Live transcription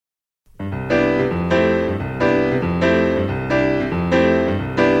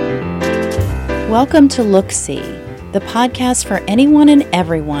Welcome to Look See, the podcast for anyone and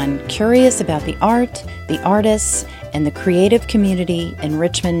everyone curious about the art, the artists, and the creative community in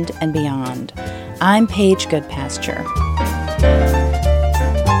Richmond and beyond. I'm Paige Goodpasture.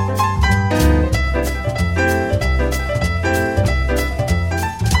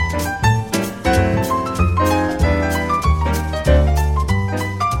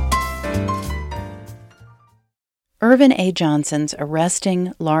 Irvin A. Johnson's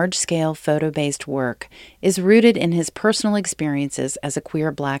arresting, large-scale photo-based work is rooted in his personal experiences as a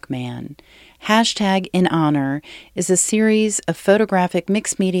queer Black man. #In Honor is a series of photographic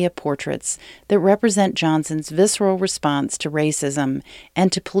mixed-media portraits that represent Johnson's visceral response to racism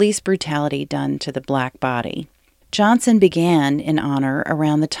and to police brutality done to the Black body. Johnson began In Honor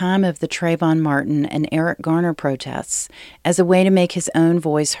around the time of the Trayvon Martin and Eric Garner protests as a way to make his own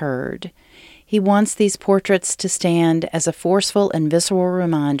voice heard. He wants these portraits to stand as a forceful and visceral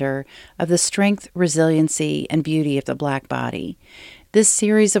reminder of the strength, resiliency, and beauty of the Black body. This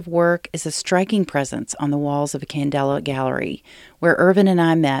series of work is a striking presence on the walls of a Candela gallery, where Irvin and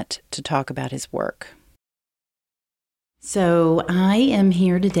I met to talk about his work. So I am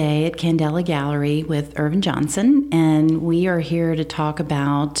here today at Candela Gallery with Irvin Johnson, and we are here to talk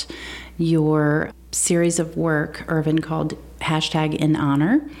about your series of work, Irvin, called #In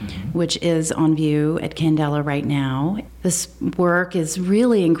Honor, which is on view at Candela right now. This work is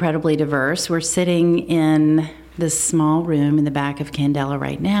really incredibly diverse. We're sitting in this small room in the back of Candela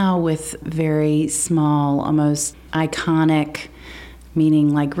right now with very small, almost iconic,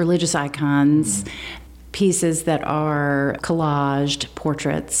 meaning like religious icons, pieces that are collaged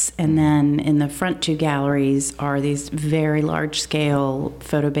portraits. And then in the front two galleries are these very large-scale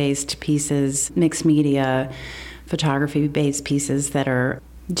photo-based pieces, mixed media, photography-based pieces that are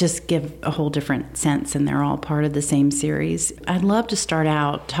just give a whole different sense, and they're all part of the same series. I'd love to start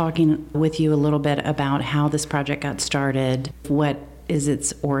out talking with you a little bit about how this project got started. What is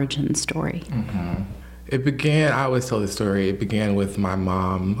its origin story? It began, I always tell the story, it began with my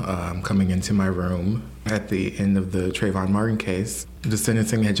mom coming into my room at the end of the Trayvon Martin case. The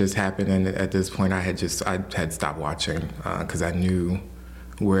sentencing had just happened, and at this point I had stopped watching because I knew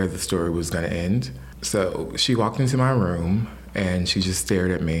where the story was going to end. So she walked into my room and she just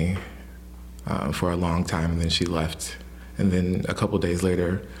stared at me for a long time, and then she left. And then a couple days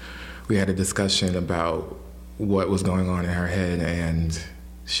later, we had a discussion about what was going on in her head, and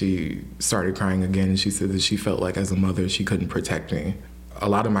she started crying again, and she said that she felt like as a mother she couldn't protect me. A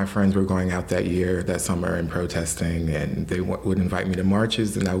lot of my friends were going out that summer and protesting, and they would invite me to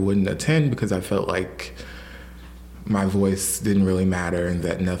marches, and I wouldn't attend because I felt like my voice didn't really matter, and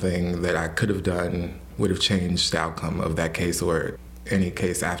that nothing that I could have done would have changed the outcome of that case or any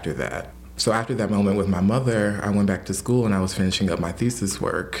case after that. So after that moment with my mother, I went back to school and I was finishing up my thesis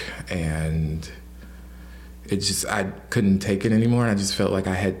work, and I couldn't take it anymore, and I just felt like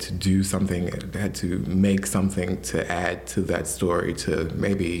I had to do something, I had to make something to add to that story to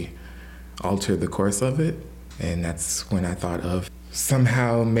maybe alter the course of it. And that's when I thought of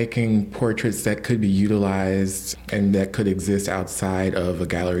somehow making portraits that could be utilized and that could exist outside of a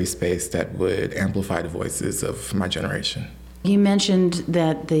gallery space that would amplify the voices of my generation. You mentioned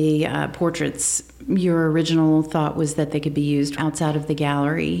that the portraits, your original thought was that they could be used outside of the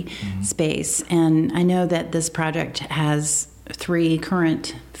gallery space. And I know that this project has 3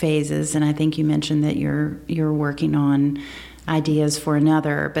 current phases, and I think you mentioned that you're working on ideas for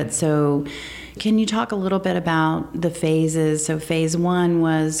another. But so can you talk a little bit about the phases? So phase 1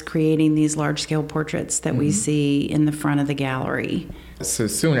 was creating these large-scale portraits that we see in the front of the gallery. So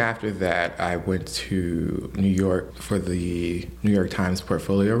soon after that, I went to New York for the New York Times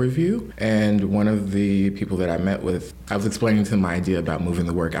portfolio review. And one of the people that I met with, I was explaining to them my idea about moving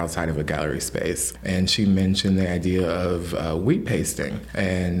the work outside of a gallery space. And she mentioned the idea of wheat pasting.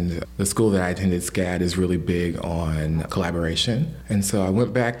 And the school that I attended, SCAD, is really big on collaboration. And so I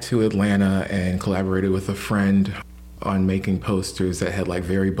went back to Atlanta and collaborated with a friend on making posters that had like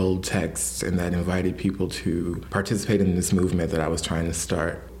very bold texts and that invited people to participate in this movement that I was trying to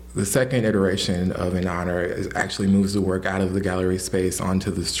start. The second iteration of In Honor actually moves the work out of the gallery space onto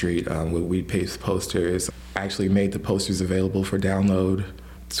the street with wheat paste posters. I actually made the posters available for download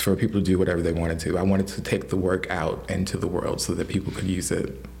for people to do whatever they wanted to. I wanted to take the work out into the world so that people could use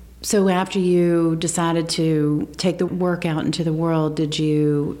it. So after you decided to take the work out into the world, did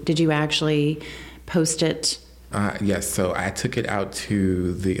you actually post it? Yes, so I took it out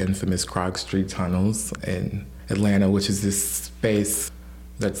to the infamous Krog Street tunnels in Atlanta, which is this space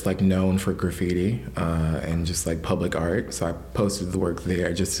that's like known for graffiti and just like public art. So I posted the work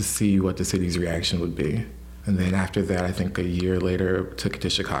there just to see what the city's reaction would be. And then after that, I think a year later, took it to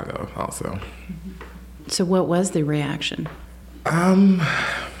Chicago also. So what was the reaction?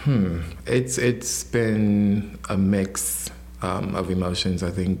 It's been a mix of emotions.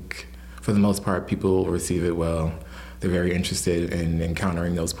 I think for the most part, people receive it well. They're very interested in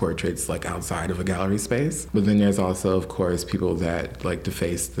encountering those portraits like outside of a gallery space. But then there's also, of course, people that like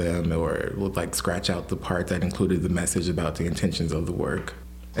deface them or would like scratch out the part that included the message about the intentions of the work.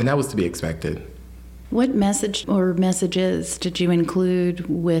 And that was to be expected. What message or messages did you include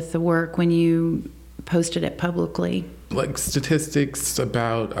with the work when you posted it publicly? Like statistics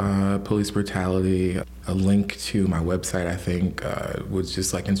about police brutality, a link to my website, I think, was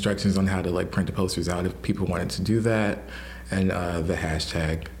just like instructions on how to like print the posters out if people wanted to do that, and the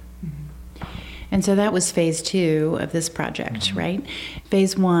hashtag. And so that was phase 2 of this project, right?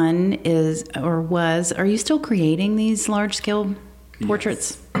 Phase 1 is, or was, are you still creating these large-scale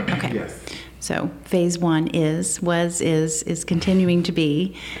portraits? Yes. Okay. Yes. So phase 1 is continuing to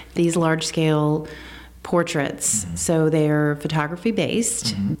be these large-scale portraits. So they're photography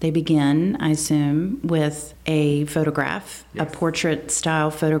based. They begin, I assume, with a photograph, a portrait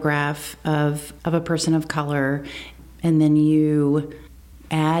style photograph of a person of color, and then you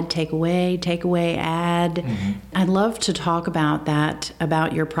add, take away, add. I'd love to talk about that,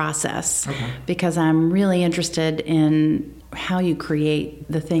 about your process, because I'm really interested in how you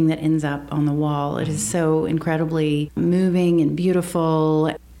create the thing that ends up on the wall. It is so incredibly moving and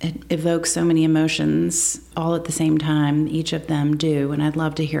beautiful. It evokes so many emotions all at the same time, each of them do, and I'd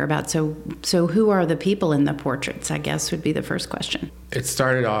love to hear about. So who are the people in the portraits, I guess would be the first question. It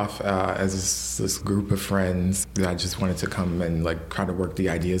started off as this group of friends that I just wanted to come and like try to work the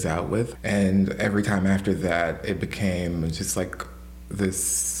ideas out with. And every time after that, it became just like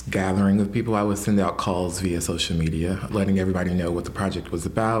this gathering of people. I would send out calls via social media, letting everybody know what the project was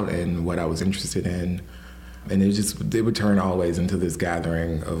about and what I was interested in. And it would turn always into this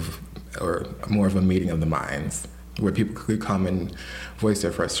gathering or more of a meeting of the minds, where people could come and voice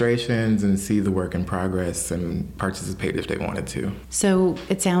their frustrations and see the work in progress and participate if they wanted to. So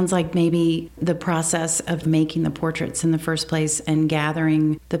it sounds like maybe the process of making the portraits in the first place and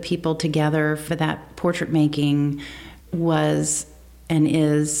gathering the people together for that portrait making was and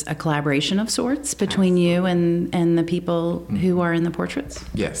is a collaboration of sorts between you and the people who are in the portraits?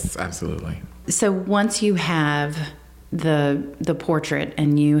 Yes, absolutely. So once you have the portrait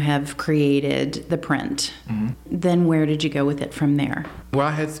and you have created the print, then where did you go with it from there? Well,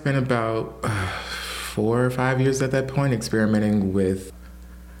 I had spent about 4 or 5 years at that point experimenting with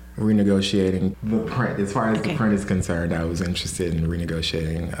renegotiating the print. As far as the print is concerned, I was interested in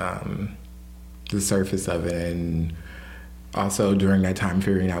renegotiating the surface of it, and also during that time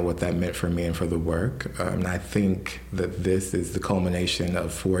figuring out what that meant for me and for the work. And I think that this is the culmination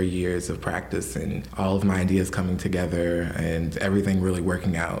of 4 years of practice and all of my ideas coming together and everything really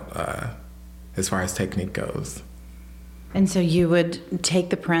working out as far as technique goes. And so you would take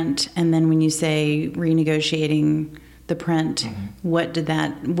the print, and then when you say renegotiating the print, what does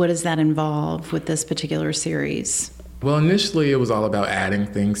that involve with this particular series? Well, initially it was all about adding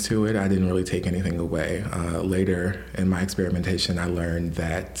things to it. I didn't really take anything away. Later in my experimentation, I learned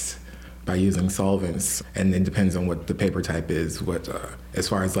that by using solvents, and it depends on what the paper type is, as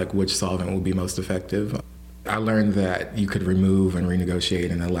far as like which solvent will be most effective. I learned that you could remove and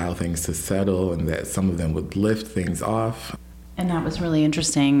renegotiate and allow things to settle, and that some of them would lift things off. And that was really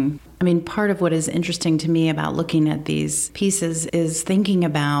interesting. I mean, part of what is interesting to me about looking at these pieces is thinking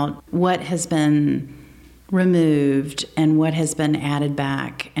about what has been removed and what has been added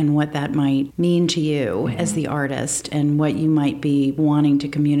back and what that might mean to you as the artist and what you might be wanting to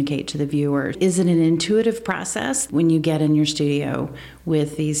communicate to the viewer. Is it an intuitive process when you get in your studio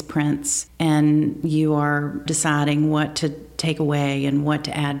with these prints and you are deciding what to take away and what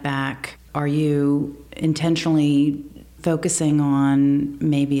to add back? Are you intentionally focusing on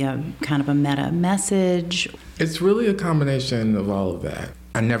maybe a kind of a meta message? It's really a combination of all of that.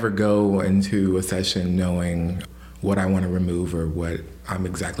 I never go into a session knowing what I want to remove or what I'm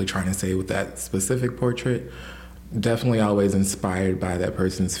exactly trying to say with that specific portrait. Definitely always inspired by that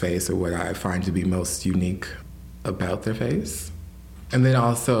person's face or what I find to be most unique about their face. And then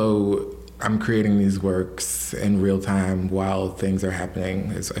also, I'm creating these works in real time while things are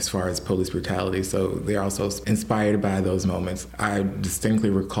happening as far as police brutality. So they're also inspired by those moments. I distinctly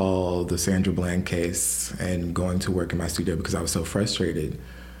recall the Sandra Bland case and going to work in my studio because I was so frustrated.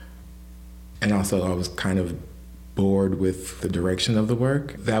 And also I was kind of bored with the direction of the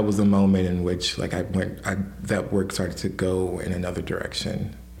work. That was a moment in which that work started to go in another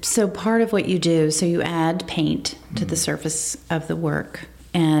direction. So part of what you do, so you add paint to the surface of the work.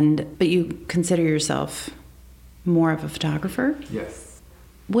 But you consider yourself more of a photographer? Yes.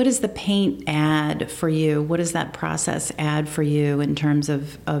 What does the paint add for you? What does that process add for you in terms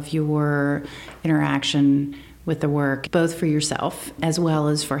of your interaction with the work, both for yourself as well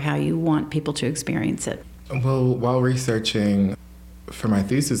as for how you want people to experience it? Well, while researching for my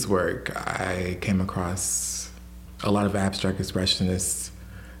thesis work, I came across a lot of abstract expressionists,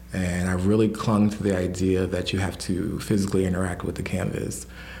 and I really clung to the idea that you have to physically interact with the canvas.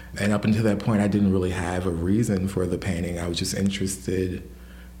 And up until that point, I didn't really have a reason for the painting. I was just interested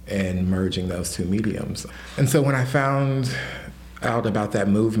in merging those two mediums. And so when I found out about that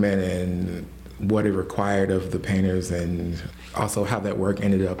movement and what it required of the painters and also how that work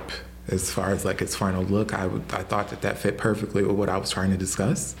ended up as far as like its final look, I thought that fit perfectly with what I was trying to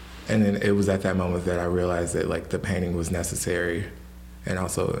discuss. And then it was at that moment that I realized that like the painting was necessary and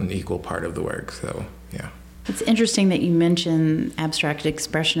also an equal part of the work. So, yeah. It's interesting that you mention abstract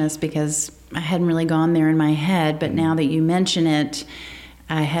expressionists because I hadn't really gone there in my head, but now that you mention it,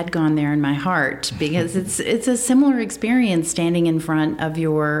 I had gone there in my heart because it's a similar experience standing in front of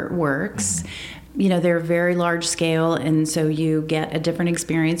your works. You know, they're very large scale, and so you get a different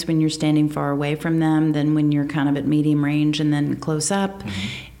experience when you're standing far away from them than when you're kind of at medium range and then close up.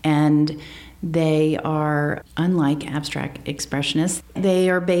 And they are, unlike abstract expressionists, they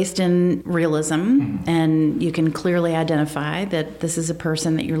are based in realism, and you can clearly identify that this is a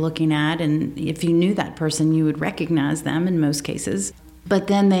person that you're looking at, and if you knew that person, you would recognize them in most cases. But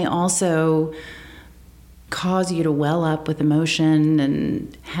then they also cause you to well up with emotion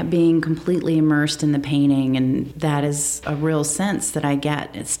and being completely immersed in the painting, and that is a real sense that I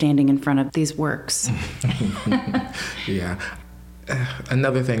get standing in front of these works. Yeah.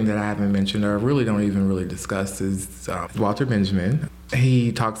 Another thing that I haven't mentioned or really don't even really discuss is Walter Benjamin.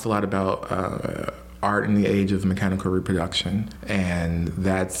 He talks a lot about art in the age of mechanical reproduction, and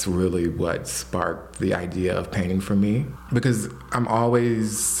that's really what sparked the idea of painting for me, because I'm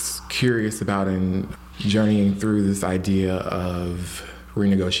always curious about and journeying through this idea of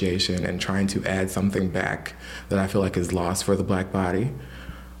renegotiation and trying to add something back that I feel like is lost for the Black body.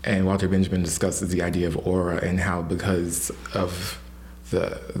 And Walter Benjamin discusses the idea of aura and how, because of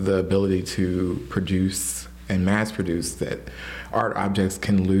the ability to produce and mass produce, that art objects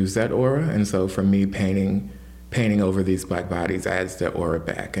can lose that aura. And so for me, painting over these Black bodies adds that aura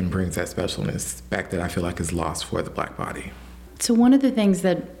back and brings that specialness back that I feel like is lost for the Black body. So one of the things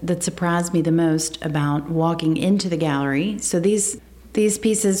that surprised me the most about walking into the gallery, so these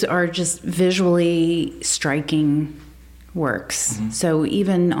pieces are just visually striking works. So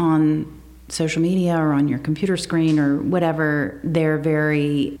even on social media or on your computer screen or whatever, they're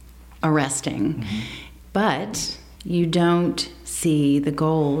very arresting. But you don't see the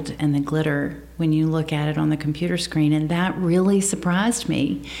gold and the glitter when you look at it on the computer screen, and that really surprised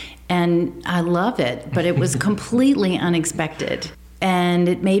me. And I love it, but it was completely unexpected. And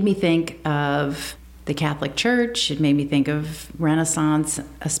it made me think of the Catholic Church. It made me think of Renaissance,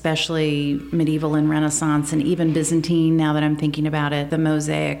 especially medieval and Renaissance, and even Byzantine, now that I'm thinking about it, the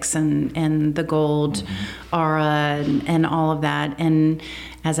mosaics and the gold aura and all of that. And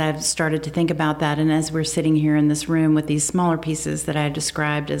as I've started to think about that, and as we're sitting here in this room with these smaller pieces that I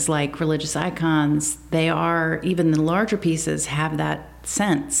described as like religious icons, they are, even the larger pieces have that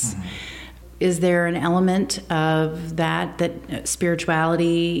sense. Is there an element of that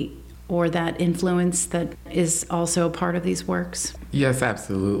spirituality or that influence that is also a part of these works? Yes,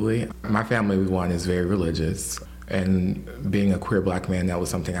 absolutely. My family, one, is very religious. And being a queer Black man, that was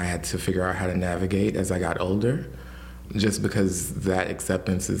something I had to figure out how to navigate as I got older, just because that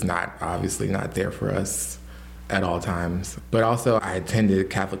acceptance is obviously not there for us at all times. But also, I attended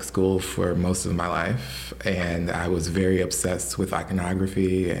Catholic school for most of my life, and I was very obsessed with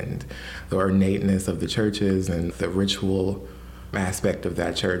iconography and the ornateness of the churches and the ritual aspect of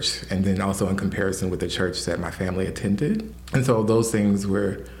that church, and then also in comparison with the church that my family attended. And so those things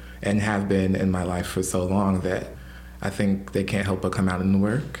were and have been in my life for so long that I think they can't help but come out in the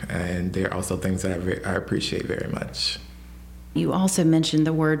work, and they're also things that I appreciate very much. You also mentioned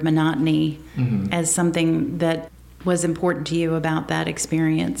the word monotony as something that was important to you about that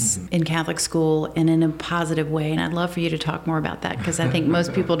experience in Catholic school, and in a positive way. And I'd love for you to talk more about that, because I think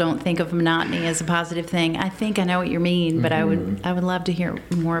most people don't think of monotony as a positive thing. I think I know what you mean, but I would love to hear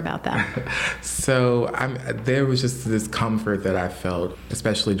more about that. So there was just this comfort that I felt,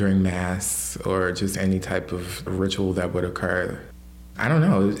 especially during Mass or just any type of ritual that would occur. I don't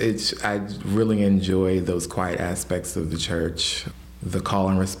know. I really enjoy those quiet aspects of the church. the call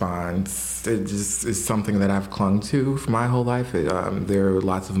and response. It just is something that I've clung to for my whole life. There are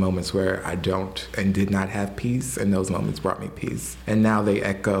lots of moments where I don't and did not have peace, and those moments brought me peace. And now they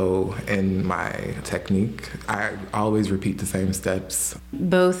echo in my technique. I always repeat the same steps.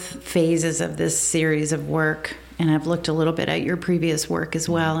 Both phases of this series of work, and I've looked a little bit at your previous work as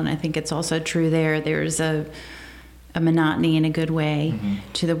well, and I think it's also true there. There's a monotony in a good way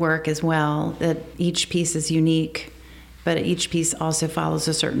to the work as well, that each piece is unique, but each piece also follows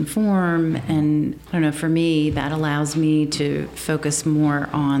a certain form. And I don't know, for me, that allows me to focus more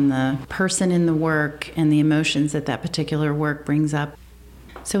on the person in the work and the emotions that that particular work brings up.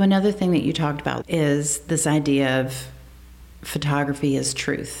 So another thing that you talked about is this idea of photography as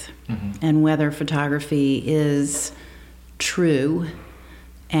truth, and whether photography is true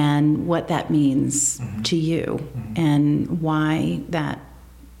and what that means to you, and why that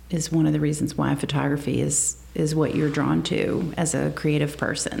is one of the reasons why photography is what you're drawn to as a creative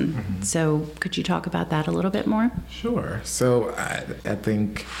person. So could you talk about that a little bit more? Sure. So I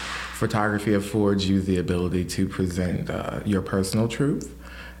think photography affords you the ability to present your personal truth.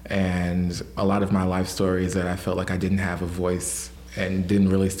 And a lot of my life stories that I felt like I didn't have a voice and didn't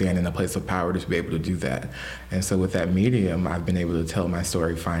really stand in a place of power to be able to do that. And so with that medium, I've been able to tell my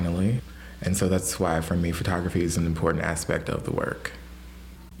story finally. And so that's why, for me, photography is an important aspect of the work.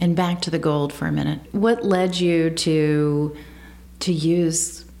 And back to the gold for a minute. What led you to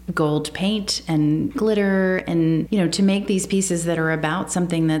use gold paint and glitter and, to make these pieces that are about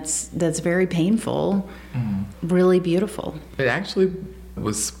something that's very painful, really beautiful? It actually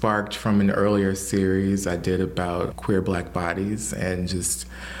was sparked from an earlier series I did about queer Black bodies, and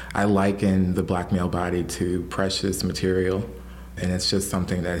I liken the Black male body to precious material, and it's just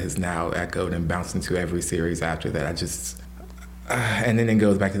something that has now echoed and bounced into every series after that. And then it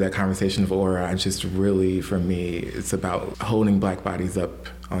goes back to that conversation of aura. Really, for me, it's about holding Black bodies up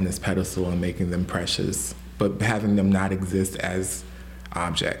on this pedestal and making them precious, but having them not exist as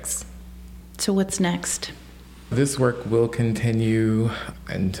objects. So what's next? This work will continue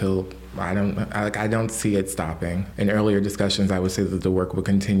until I don't see it stopping. In earlier discussions, I would say that the work will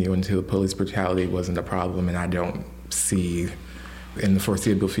continue until police brutality wasn't a problem, and I don't see in the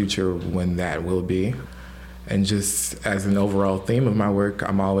foreseeable future when that will be. And just as an overall theme of my work,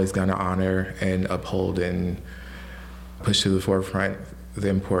 I'm always going to honor and uphold and push to the forefront the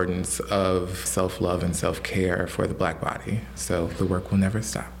importance of self-love and self-care for the Black body. So the work will never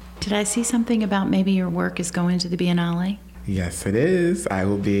stop. Did I see something about maybe your work is going to the Biennale? Yes, it is. I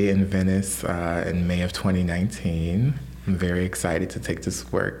will be in Venice in May of 2019. I'm very excited to take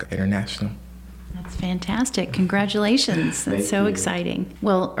this work international. That's fantastic. Congratulations. That's so exciting.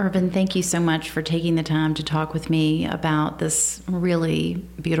 Well, Irvin, thank you so much for taking the time to talk with me about this really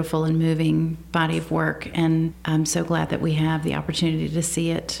beautiful and moving body of work. And I'm so glad that we have the opportunity to see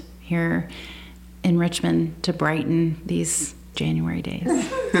it here in Richmond to brighten these January days.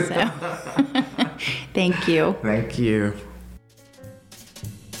 So thank you. Thank you.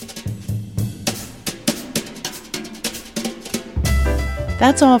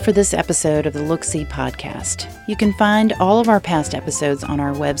 That's all for this episode of the Look See podcast. You can find all of our past episodes on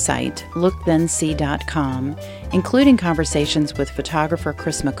our website, lookthensee.com, including conversations with photographer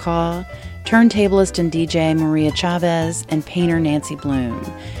Chris McCaw, turntablist and DJ Maria Chavez, and painter Nancy Bloom.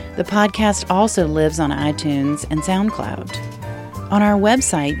 The podcast also lives on iTunes and SoundCloud. On our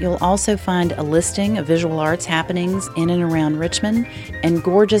website, you'll also find a listing of visual arts happenings in and around Richmond and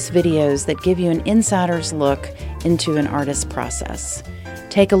gorgeous videos that give you an insider's look into an artist's process.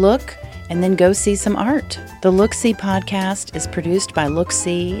 Take a look and then go see some art. The Look See podcast is produced by Look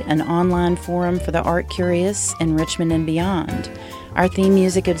See, an online forum for the art curious in Richmond and beyond. Our theme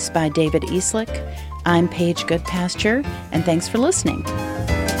music is by David Eastlick. I'm Paige Goodpasture, and thanks for listening.